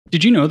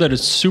Did you know that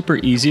it's super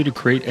easy to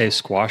create a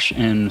squash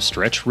and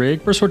stretch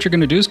rig? First, what you're going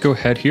to do is go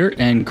ahead here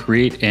and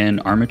create an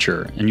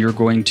armature, and you're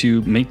going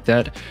to make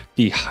that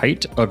the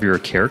height of your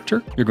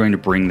character. You're going to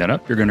bring that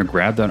up. You're going to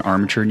grab that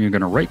armature and you're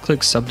going to right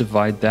click,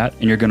 subdivide that,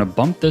 and you're going to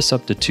bump this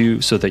up to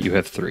 2 so that you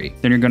have 3.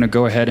 Then you're going to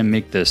go ahead and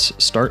make this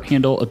start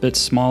handle a bit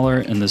smaller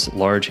and this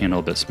large handle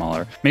a bit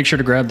smaller. Make sure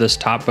to grab this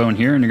top bone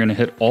here and you're going to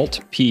hit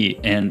Alt P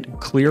and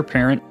clear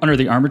parent. Under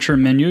the armature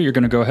menu, you're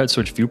going to go ahead,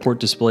 switch viewport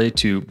display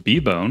to B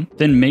bone.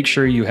 Then make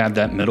sure you have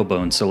that middle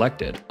bone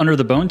selected. Under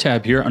the bone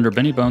tab here, under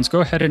Benny Bones,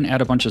 go ahead and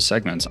add a bunch of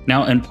segments.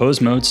 Now in pose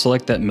mode,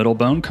 select that middle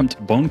bone, come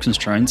to bone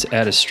constraints,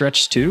 add a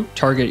stretch to,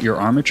 target your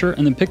armature,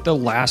 and then pick the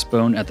last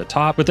bone at the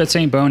top. With that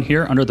same bone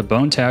here, under the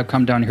bone tab,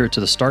 come down here to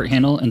the start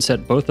handle and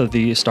set both of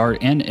the start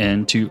and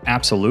end to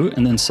absolute,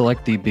 and then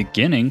select the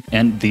beginning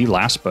and the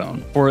last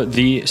bone. For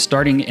the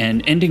starting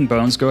and ending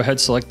bones, go ahead,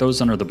 select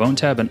those under the bone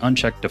tab and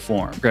uncheck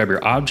deform. Grab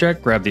your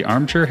object, grab the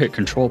armature, hit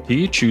Control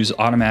P, choose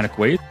automatic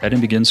weight,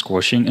 and begin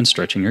squishing and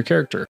stretching your character.